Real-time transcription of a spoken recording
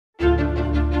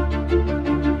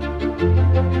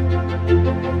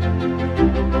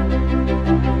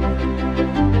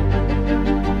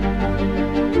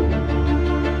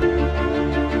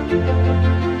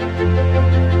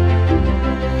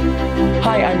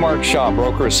Mark Shaw,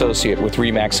 Broker Associate with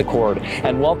RE/MAX Accord,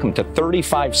 and welcome to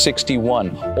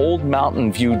 3561 Old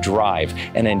Mountain View Drive,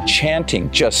 an enchanting,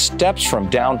 just steps from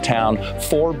downtown,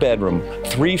 4-bedroom,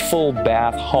 3 full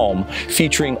bath home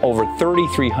featuring over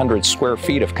 3,300 square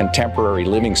feet of contemporary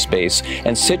living space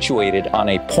and situated on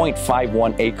a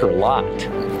 0.51 acre lot.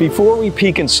 Before we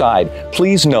peek inside,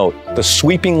 please note the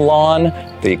sweeping lawn,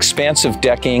 the expansive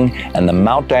decking, and the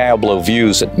Mt Diablo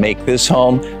views that make this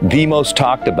home the most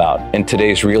talked about in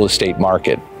today's real estate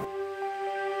market.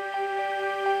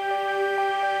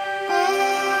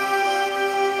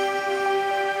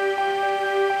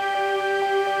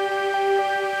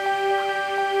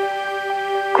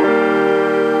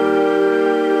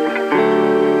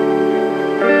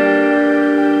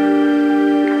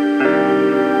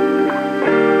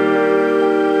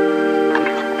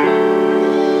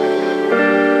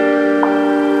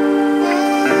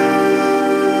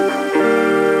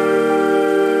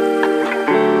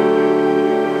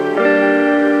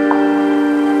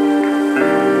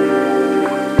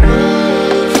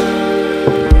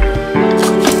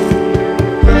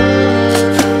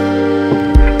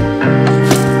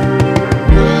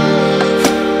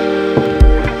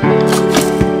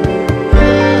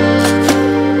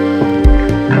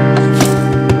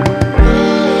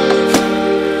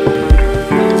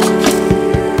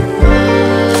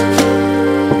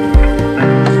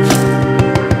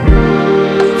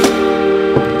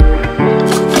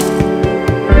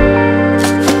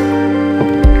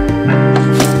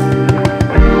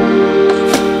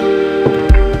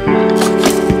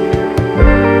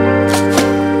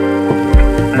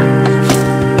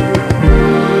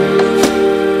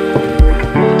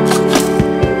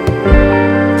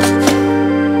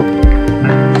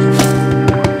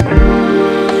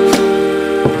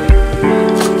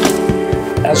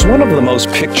 As one of the most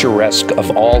picturesque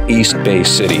of all East Bay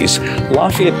cities,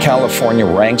 Lafayette, California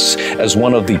ranks as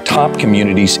one of the top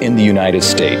communities in the United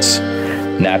States.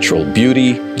 Natural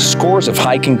beauty, scores of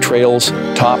hiking trails,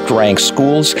 top-ranked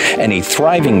schools, and a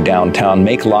thriving downtown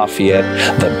make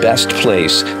Lafayette the best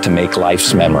place to make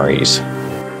life's memories.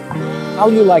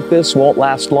 Value like this won't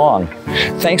last long.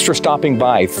 Thanks for stopping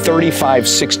by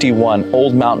 3561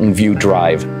 Old Mountain View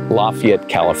Drive, Lafayette,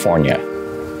 California.